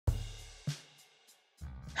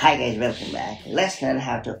Hi guys, welcome back. Let's learn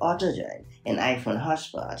how to auto-join an iPhone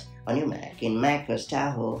hotspot on your Mac in macOS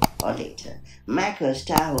Tahoe or later. macOS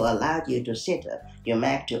Tahoe allowed you to set up your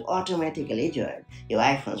Mac to automatically join your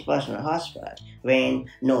iPhone's personal hotspot when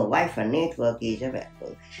no Wi-Fi network is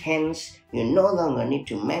available. Hence, you no longer need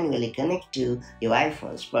to manually connect to your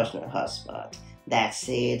iPhone's personal hotspot. That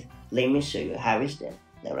said, let me show you how it's done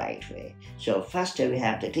the right way. So first we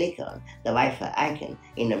have to click on the Wi-Fi icon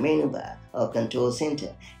in the menu bar or control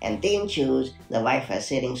center and then choose the Wi-Fi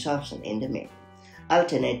settings option in the menu.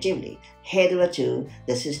 Alternatively, head over to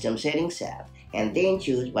the System Settings app and then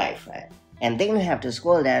choose Wi-Fi. And then we have to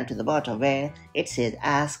scroll down to the bottom where it says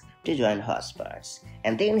Ask to join hotspots.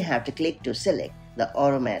 And then we have to click to select the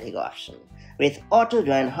automatic option. With Auto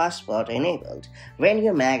Join Hotspot enabled, when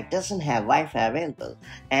your Mac doesn't have Wi-Fi available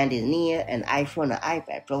and is near an iPhone or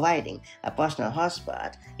iPad providing a personal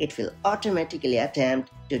hotspot, it will automatically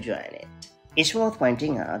attempt to join it. It's worth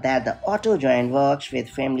pointing out that the auto join works with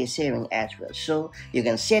family sharing as well, so you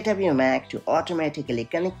can set up your Mac to automatically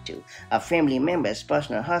connect to a family member's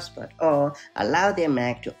personal hotspot or allow their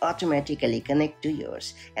Mac to automatically connect to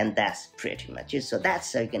yours, and that's pretty much it. So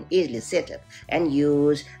that's how you can easily set up and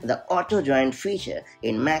use the auto join feature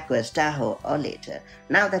in macOS Tahoe or later.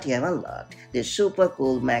 Now that you have unlocked this super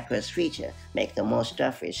cool macOS feature, make the most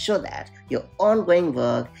of it so that your ongoing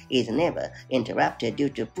work is never interrupted due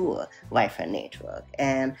to poor Wi-Fi network,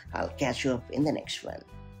 and I'll catch you up in the next one.